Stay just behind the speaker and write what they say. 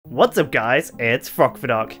What's up guys, it's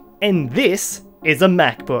Frogfadoc, and this is a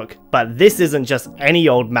MacBook. But this isn't just any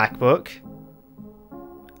old MacBook.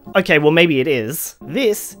 Okay, well maybe it is.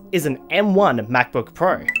 This is an M1 MacBook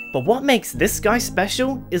Pro. But what makes this guy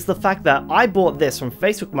special is the fact that I bought this from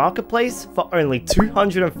Facebook Marketplace for only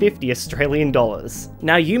 250 Australian dollars.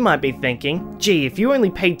 Now you might be thinking, gee, if you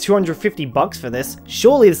only paid 250 bucks for this,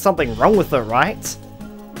 surely there's something wrong with it, right?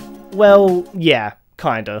 Well, yeah,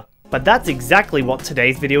 kinda. But that's exactly what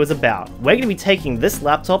today's video is about. We're going to be taking this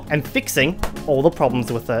laptop and fixing all the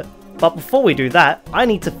problems with it. But before we do that, I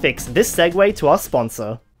need to fix this segue to our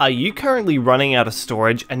sponsor. Are you currently running out of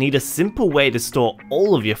storage and need a simple way to store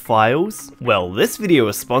all of your files? Well, this video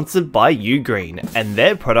is sponsored by Ugreen and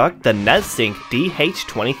their product, the NASsync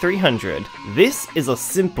DH2300. This is a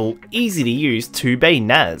simple, easy to use 2-bay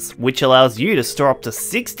NAS, which allows you to store up to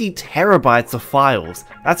 60 terabytes of files.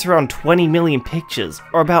 That's around 20 million pictures,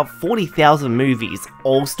 or about 40,000 movies,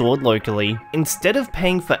 all stored locally. Instead of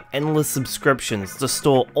paying for endless subscriptions to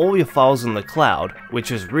store all your files in the cloud,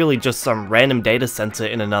 which is really just some random data center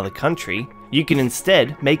in another country, you can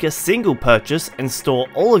instead make a single purchase and store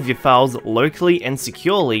all of your files locally and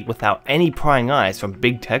securely without any prying eyes from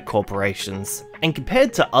big tech corporations. And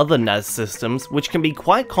compared to other NAS systems, which can be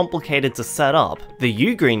quite complicated to set up, the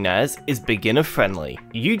Ugreen NAS is beginner friendly.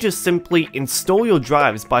 You just simply install your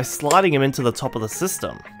drives by sliding them into the top of the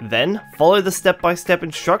system. Then, follow the step-by-step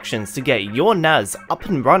instructions to get your NAS up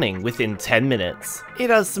and running within 10 minutes. It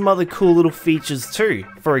has some other cool little features too.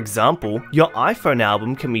 For example, your iPhone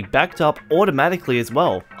album can be backed up automatically as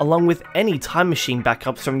well, along with any Time Machine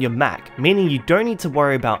backups from your Mac, meaning you don't need to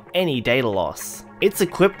worry about any data loss. It's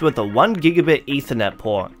equipped with a 1 gigabit Ethernet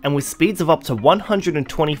port, and with speeds of up to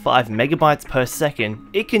 125 megabytes per second,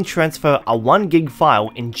 it can transfer a 1 gig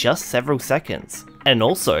file in just several seconds. And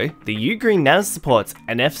also, the Ugreen NAS supports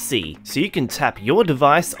NFC, so you can tap your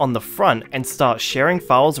device on the front and start sharing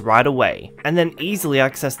files right away, and then easily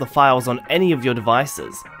access the files on any of your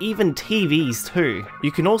devices, even TVs too.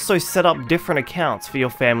 You can also set up different accounts for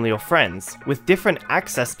your family or friends, with different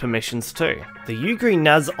access permissions too. The Ugreen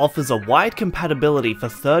NAS offers a wide compatibility for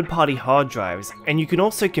third-party hard drives, and you can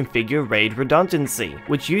also configure RAID redundancy,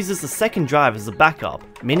 which uses the second drive as a backup,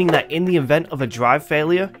 meaning that in the event of a drive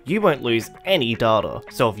failure, you won't lose any data.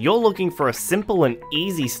 So if you're looking for a simple and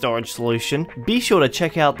easy storage solution, be sure to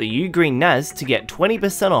check out the Ugreen NAS to get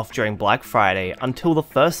 20% off during Black Friday until the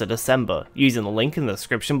 1st of December, using the link in the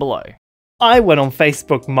description below. I went on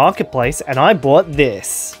Facebook Marketplace and I bought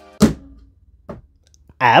this.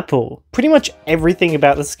 Apple. Pretty much everything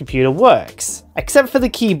about this computer works, except for the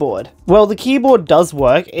keyboard. Well, the keyboard does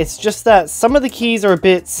work, it's just that some of the keys are a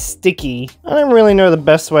bit sticky. I don't really know the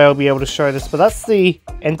best way I'll be able to show this, but that's the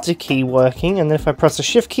enter key working, and then if I press the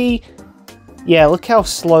shift key, yeah, look how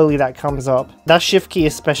slowly that comes up. That shift key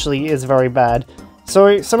especially is very bad.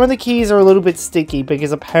 So some of the keys are a little bit sticky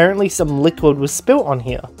because apparently some liquid was spilt on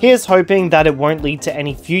here. Here's hoping that it won't lead to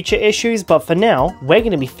any future issues, but for now, we're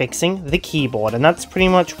going to be fixing the keyboard, and that's pretty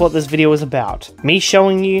much what this video is about. Me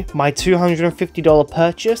showing you my $250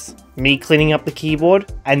 purchase, me cleaning up the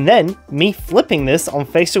keyboard, and then me flipping this on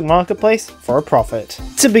Facebook Marketplace for a profit.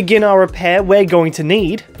 To begin our repair, we're going to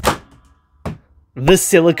need the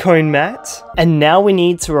silicone mat, and now we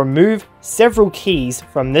need to remove several keys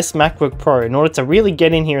from this MacBook Pro in order to really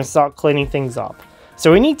get in here and start cleaning things up.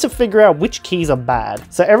 So we need to figure out which keys are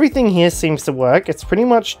bad. So everything here seems to work. It's pretty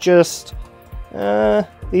much just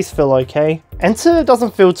these feel okay. Enter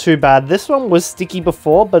doesn't feel too bad. This one was sticky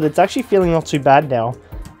before, but it's actually feeling not too bad now.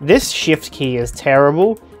 This shift key is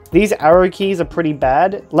terrible. These arrow keys are pretty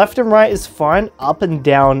bad. Left and right is fine. Up and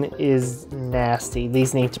down is nasty.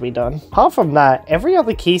 These need to be done. Apart from that, every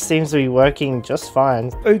other key seems to be working just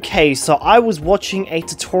fine. Okay, so I was watching a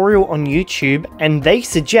tutorial on YouTube and they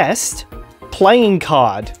suggest playing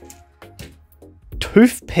card,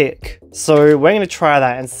 toothpick. So we're going to try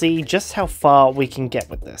that and see just how far we can get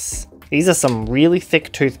with this. These are some really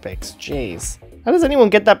thick toothpicks. Jeez. How does anyone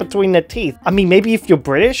get that between their teeth? I mean, maybe if you're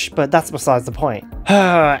British, but that's besides the point.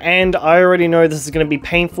 And I already know this is going to be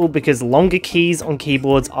painful because longer keys on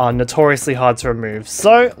keyboards are notoriously hard to remove.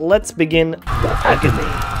 So let's begin the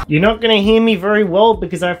agony. You're not going to hear me very well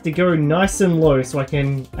because I have to go nice and low so I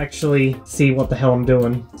can actually see what the hell I'm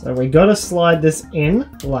doing. So we got to slide this in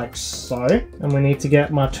like so, and we need to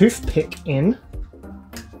get my toothpick in.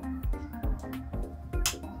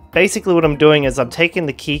 Basically what I'm doing is I'm taking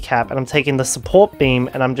the keycap and I'm taking the support beam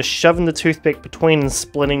and I'm just shoving the toothpick between and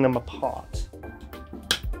splitting them apart.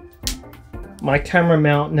 My camera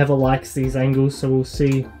mount never likes these angles, so we'll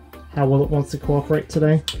see how well it wants to cooperate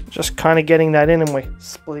today. Just kind of getting that in and we're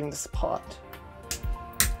splitting this apart.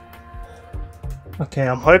 Okay,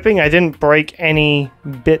 I'm hoping I didn't break any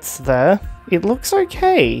bits there. It looks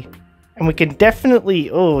okay. And we can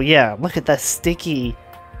definitely... Oh, yeah. Look at that sticky.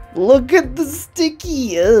 Look at the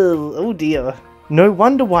sticky. Oh, dear. No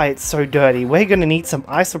wonder why it's so dirty. We're going to need some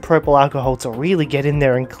isopropyl alcohol to really get in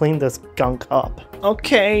there and clean this gunk up.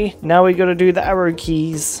 Okay, now we got to do the arrow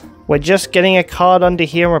keys. We're just getting a card under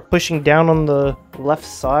here and we're pushing down on the left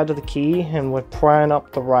side of the key and we're prying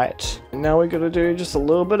up the right. Now we got to do just a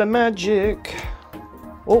little bit of magic.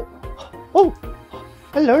 Oh, oh,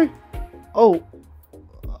 hello.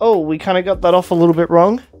 Oh, we kind of got that off a little bit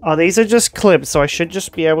wrong. Oh, these are just clips, so I should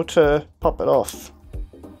just be able to pop it off.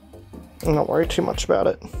 I'm not worried too much about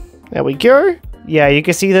it. There we go. Yeah, you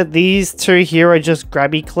can see that these two here are just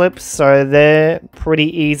grabby clips, so they're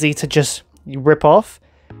pretty easy to just rip off.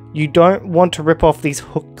 You don't want to rip off these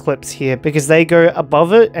hook clips here because they go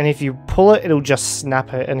above it, and if you pull it, it'll just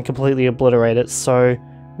snap it and completely obliterate it. So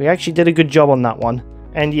we actually did a good job on that one.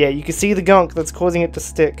 And yeah, you can see the gunk that's causing it to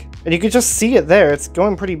stick. And you can just see it there, it's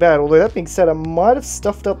going pretty bad. Although that being said, I might have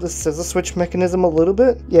stuffed up the scissor switch mechanism a little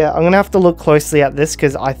bit. Yeah, I'm gonna have to look closely at this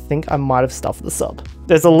because I think I might have stuffed this up.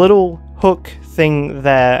 There's a little hook thing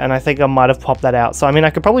there and I think I might have popped that out. So I mean, I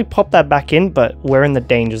could probably pop that back in, but we're in the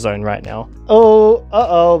danger zone right now. Oh,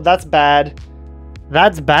 uh-oh, that's bad.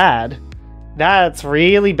 That's bad. That's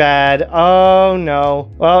really bad. Oh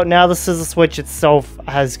no. Well, now the scissor switch itself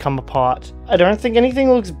has come apart. I don't think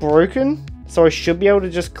anything looks broken, so I should be able to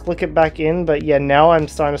just click it back in, but yeah, now I'm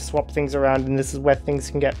starting to swap things around and this is where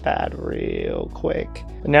things can get bad real quick.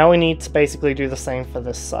 But now we need to basically do the same for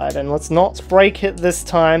this side, and let's not break it this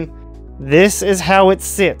time. This is how it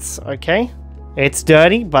sits, okay? It's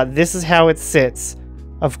dirty, but this is how it sits.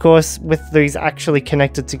 Of course, with these actually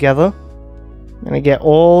connected together. I'm gonna get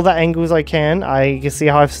all the angles I can. You can see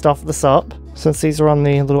how I've stuffed this up. Since these are on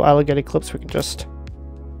the little alligator clips, we can just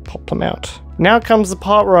pop them out. Now comes the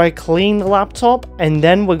part where I clean the laptop, and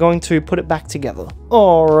then we're going to put it back together.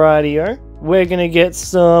 Alrighty-o. We're gonna get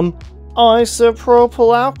some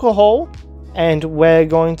isopropyl alcohol, and we're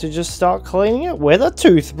going to just start cleaning it with a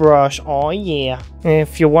toothbrush. Oh yeah.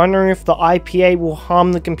 If you're wondering if the IPA will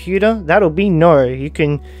harm the computer, that'll be no. You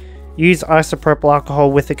can use isopropyl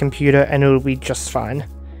alcohol with the computer and it'll be just fine.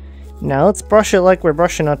 Now let's brush it like we're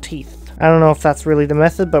brushing our teeth. I don't know if that's really the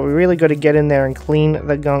method, but we really got to get in there and clean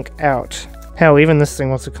the gunk out. Hell, even this thing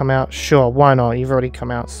wants to come out. Sure, why not? You've already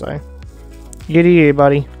come out, so. You do you,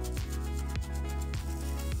 buddy.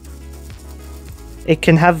 It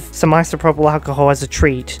can have some isopropyl alcohol as a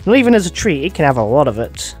treat. Not even as a treat, it can have a lot of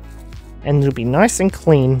it. And it'll be nice and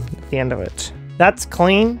clean at the end of it. That's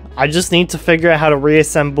clean. I just need to figure out how to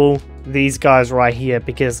reassemble these guys right here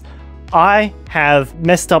because I have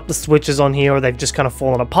messed up the switches on here, or they've just kind of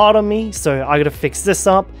fallen apart on me, so I gotta fix this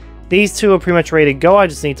up. These two are pretty much ready to go. I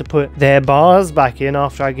just need to put their bars back in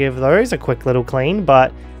after I give those a quick little clean,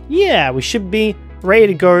 but yeah, we should be ready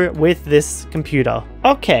to go with this computer.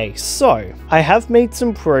 Okay, so I have made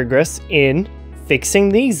some progress in fixing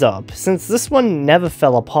these up. Since this one never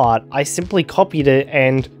fell apart, I simply copied it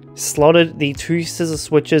and slotted the two scissor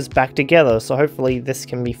switches back together, so hopefully this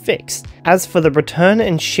can be fixed. As for the return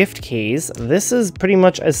and shift keys, this is pretty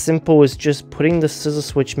much as simple as just putting the scissor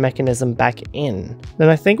switch mechanism back in. Then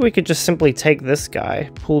I think we could just simply take this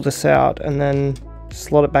guy, pull this out, and then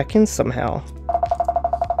slot it back in somehow.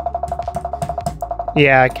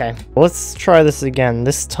 Yeah, okay. Let's try this again,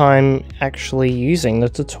 this time actually using the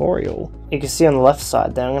tutorial. You can see on the left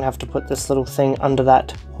side there, I'm gonna have to put this little thing under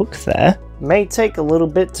that hook there. May take a little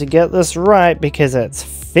bit to get this right because it's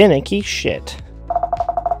finicky shit.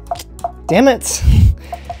 Damn it!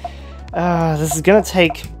 This is gonna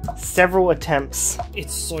take several attempts.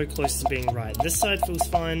 It's so close to being right. This side feels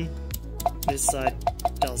fine, this side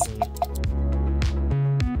doesn't.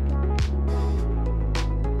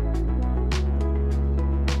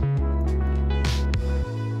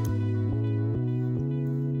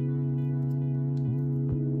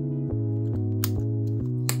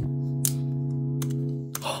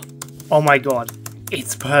 Oh my god,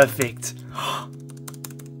 it's perfect.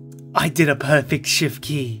 I did a perfect shift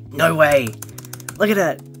key. No way. Look at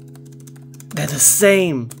that. They're the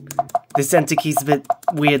same. This enter key's a bit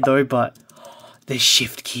weird though, but the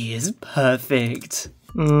shift key is perfect.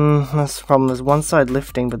 That's the problem. There's one side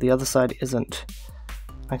lifting, but the other side isn't.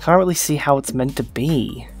 I can't really see how it's meant to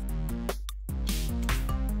be.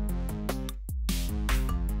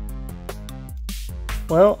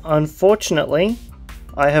 Well, unfortunately,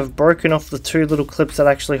 I have broken off the two little clips that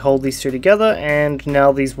actually hold these two together, and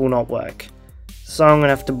now these will not work. So I'm gonna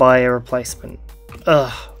have to buy a replacement.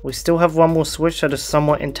 We still have one more switch that is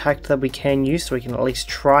somewhat intact that we can use, so we can at least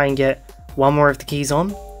try and get one more of the keys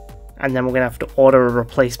on. and then we're gonna have to order a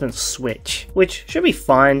replacement switch, which should be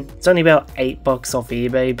fine. It's only about $8 off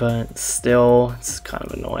eBay, but still, it's kind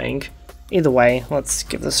of annoying. Either way, let's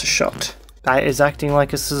give this a shot. That is acting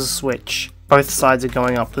like a scissor switch. Both sides are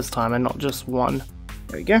going up this time and not just one.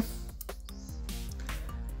 There we go.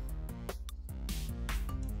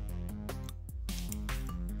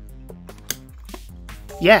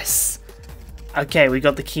 Yes! Okay, we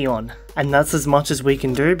got the key on. And that's as much as we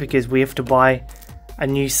can do because we have to buy a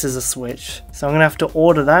new scissor switch. So I'm gonna have to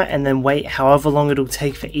order that and then wait however long it'll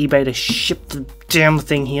take for eBay to ship the damn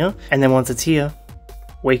thing here. And then once it's here,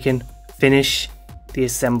 we can finish the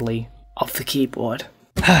assembly of the keyboard.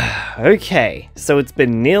 Okay, so it's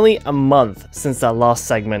been nearly a month since our last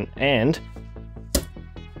segment and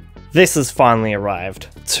this has finally arrived.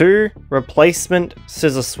 2 replacement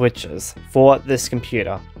scissor switches for this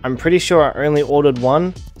computer. I'm pretty sure I only ordered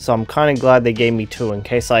 1, so I'm kind of glad they gave me 2 in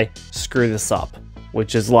case I screw this up,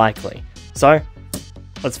 which is likely. So,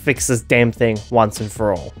 let's fix this damn thing once and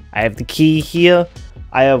for all. I have the key here.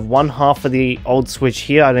 I have one half of the old switch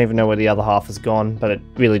here. I don't even know where the other half has gone, but it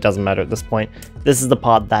really doesn't matter at this point. This is the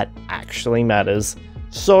part that actually matters.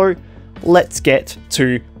 So, let's get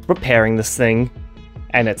to repairing this thing.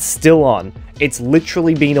 And it's still on. It's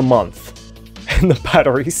literally been a month and the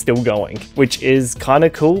battery's still going, which is kind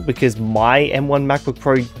of cool because my M1 MacBook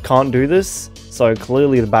Pro can't do this. So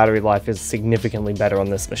clearly the battery life is significantly better on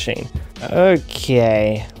this machine.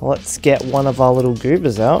 Okay, let's get one of our little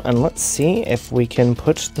goobers out and let's see if we can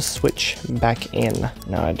put the switch back in.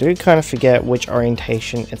 Now I do kind of forget which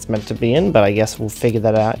orientation it's meant to be in, but I guess we'll figure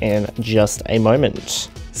that out in just a moment.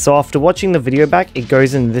 So after watching the video back, it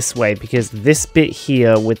goes in this way because this bit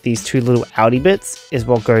here with these 2 little outie bits is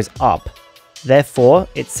what goes up. Therefore,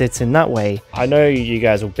 it sits in that way. I know you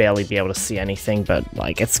guys will barely be able to see anything, but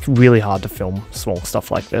like it's really hard to film small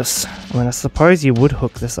stuff like this. I mean, I suppose you would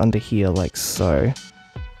hook this under here like so.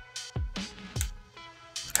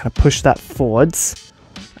 Kind of push that forwards.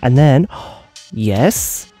 And then,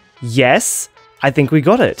 yes, I think we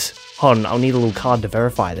got it. Hold on, I'll need a little card to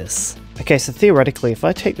verify this. Okay, so theoretically, if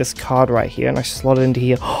I take this card right here and I slot it into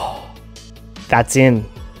here, that's in.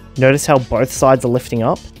 Notice how both sides are lifting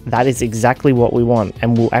up? That is exactly what we want,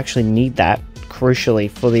 and we'll actually need that,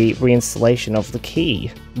 crucially, for the reinstallation of the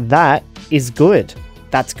key. That is good.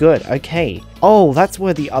 That's good, okay. Oh, that's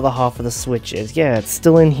where the other half of the switch is. Yeah, it's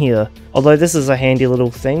still in here. Although this is a handy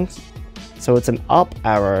little thing. So it's an up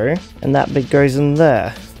arrow, and that bit goes in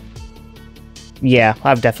there. Yeah,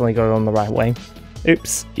 I've definitely got it on the right way.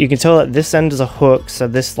 Oops. You can tell that this end is a hook, so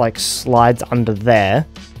this like slides under there.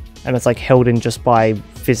 And it's like held in just by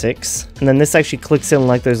physics. And then this actually clicks in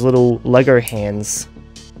like those little Lego hands.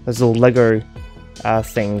 Those little Lego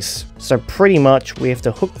things. So pretty much we have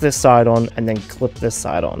to hook this side on and then clip this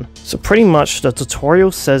side on. So pretty much the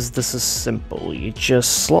tutorial says this is simple. You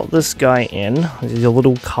just slot this guy in, your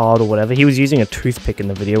little card or whatever. He was using a toothpick in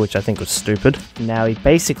the video, which I think was stupid. Now you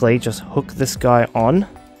basically just hook this guy on.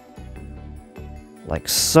 Like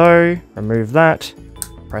so. Remove that.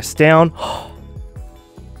 Press down.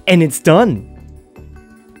 And it's done.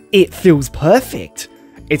 It feels perfect.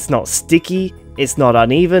 It's not sticky, it's not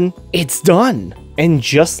uneven, it's done. And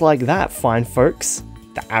just like that, fine folks,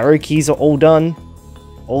 the arrow keys are all done.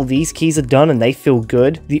 All these keys are done and they feel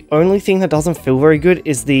good. The only thing that doesn't feel very good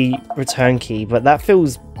is the return key, but that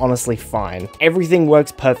feels honestly fine. Everything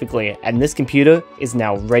works perfectly and this computer is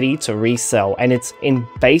now ready to resell and it's in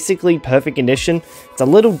basically perfect condition. It's a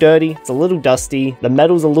little dirty, it's a little dusty, the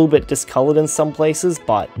metal's a little bit discolored in some places,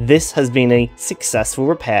 but this has been a successful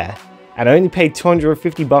repair. And I only paid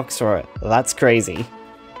 250 bucks for it. That's crazy.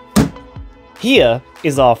 Here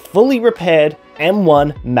is our fully repaired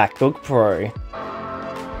M1 MacBook Pro.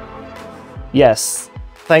 Yes,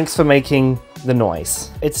 thanks for making the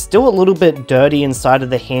noise. It's still a little bit dirty inside of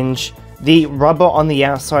the hinge. The rubber on the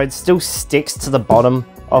outside still sticks to the bottom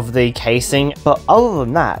of the casing, but other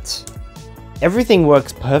than that, everything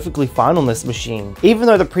works perfectly fine on this machine. Even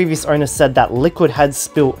though the previous owner said that liquid had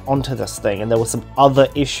spilled onto this thing and there were some other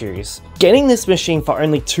issues. Getting this machine for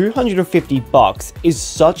only 250 bucks is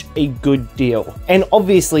such a good deal. And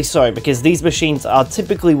obviously so, because these machines are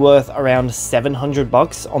typically worth around 700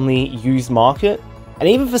 bucks on the used market. And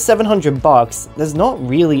even for 700 bucks, there's not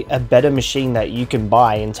really a better machine that you can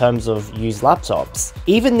buy in terms of used laptops.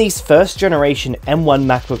 Even these first generation M1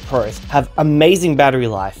 MacBook Pros have amazing battery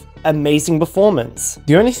life, amazing performance.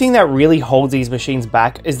 The only thing that really holds these machines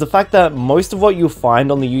back is the fact that most of what you'll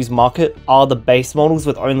find on the used market are the base models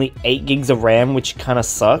with only 8 gigs of RAM, which kinda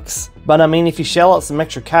sucks. But I mean, if you shell out some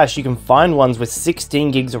extra cash, you can find ones with 16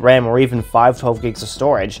 gigs of RAM or even 512 gigs of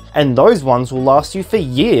storage, and those ones will last you for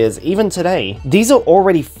years, even today. These are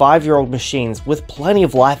already 5-year-old machines with plenty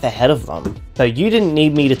of life ahead of them. But you didn't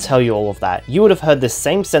need me to tell you all of that. You would have heard the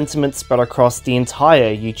same sentiment spread across the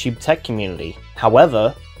entire YouTube tech community.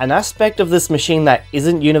 However, an aspect of this machine that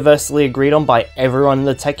isn't universally agreed on by everyone in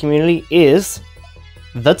the tech community is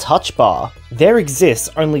the touch bar. There exists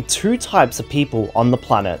only 2 types of people on the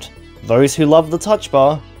planet. Those who love the touch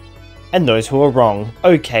bar, and those who are wrong.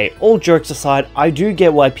 Okay, all jokes aside, I do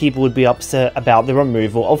get why people would be upset about the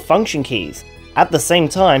removal of function keys. At the same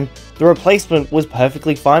time, the replacement was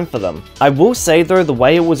perfectly fine for them. I will say though, the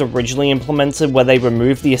way it was originally implemented where they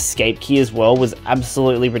removed the escape key as well was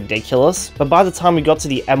absolutely ridiculous, but by the time we got to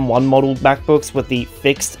the M1 model MacBooks with the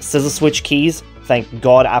fixed scissor switch keys, thank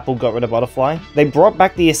God Apple got rid of butterfly, they brought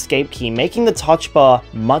back the escape key, making the touch bar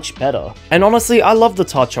much better. And honestly, I love the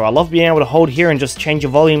toucher. I love being able to hold here and just change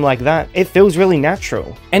your volume like that. It feels really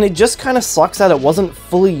natural. And it just kind of sucks that it wasn't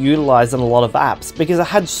fully utilized in a lot of apps because it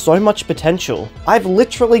had so much potential. I've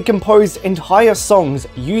literally composed entire songs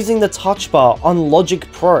using the touch bar on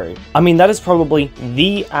Logic Pro. I mean, that is probably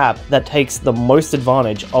the app that takes the most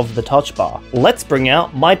advantage of the touch bar. Let's bring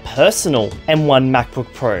out my personal M1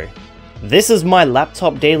 MacBook Pro. This is my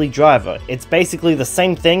laptop daily driver. It's basically the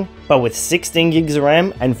same thing, but with 16 gigs of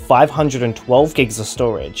RAM and 512 gigs of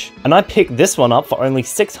storage. And I picked this one up for only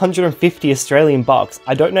 650 Australian bucks.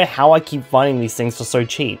 I don't know how I keep finding these things for so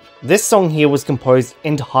cheap. This song here was composed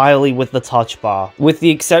entirely with the touch bar, with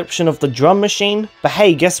the exception of the drum machine. But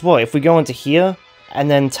hey, guess what? If we go into here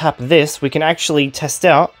and then tap this, we can actually test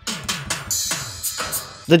out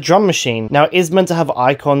the drum machine. Now it is meant to have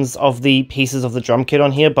icons of the pieces of the drum kit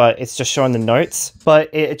on here, but it's just showing the notes, but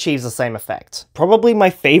it achieves the same effect. Probably my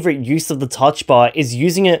favorite use of the touch bar is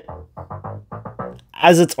using it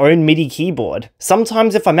as its own MIDI keyboard.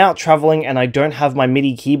 Sometimes if I'm out traveling and I don't have my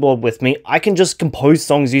MIDI keyboard with me, I can just compose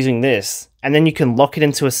songs using this, and then you can lock it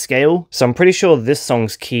into a scale. So I'm pretty sure this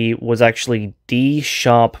song's key was actually D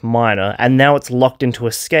sharp minor, and now it's locked into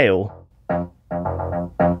a scale.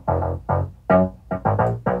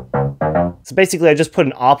 So basically I just put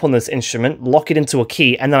an ARP on this instrument, lock it into a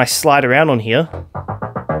key, and then I slide around on here.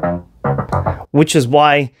 Which is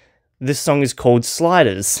why this song is called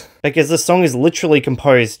Sliders. Because this song is literally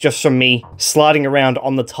composed just from me sliding around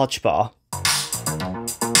on the touch bar.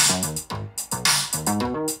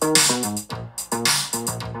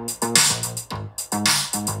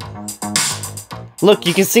 Look,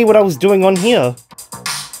 you can see what I was doing on here.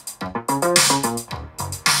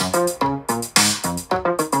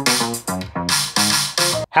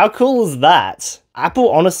 How cool is that? Apple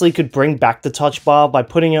honestly could bring back the touch bar by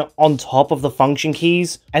putting it on top of the function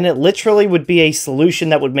keys, and it literally would be a solution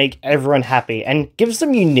that would make everyone happy and give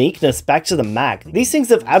some uniqueness back to the Mac. These things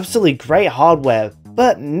have absolutely great hardware,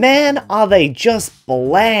 but man, are they just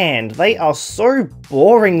bland. They are so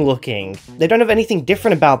boring looking. They don't have anything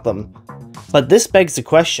different about them. But this begs the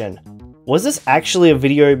question, was this actually a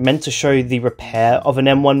video meant to show the repair of an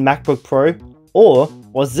M1 MacBook Pro? Or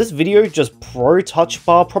was this video just pro touch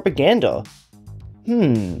bar propaganda?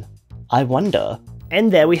 I wonder. And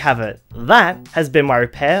there we have it. That has been my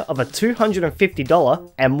repair of a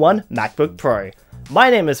 $250 M1 MacBook Pro. My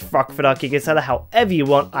name is Findon. You can set it however you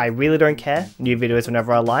want, I really don't care. New videos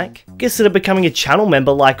whenever I like. Consider becoming a channel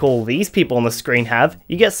member like all these people on the screen have.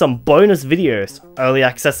 You get some bonus videos, early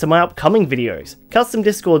access to my upcoming videos, custom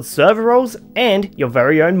Discord server roles, and your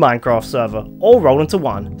very own Minecraft server, all rolled into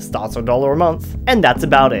one. Starts $1 a month. And that's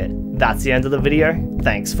about it. That's the end of the video.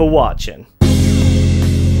 Thanks for watching.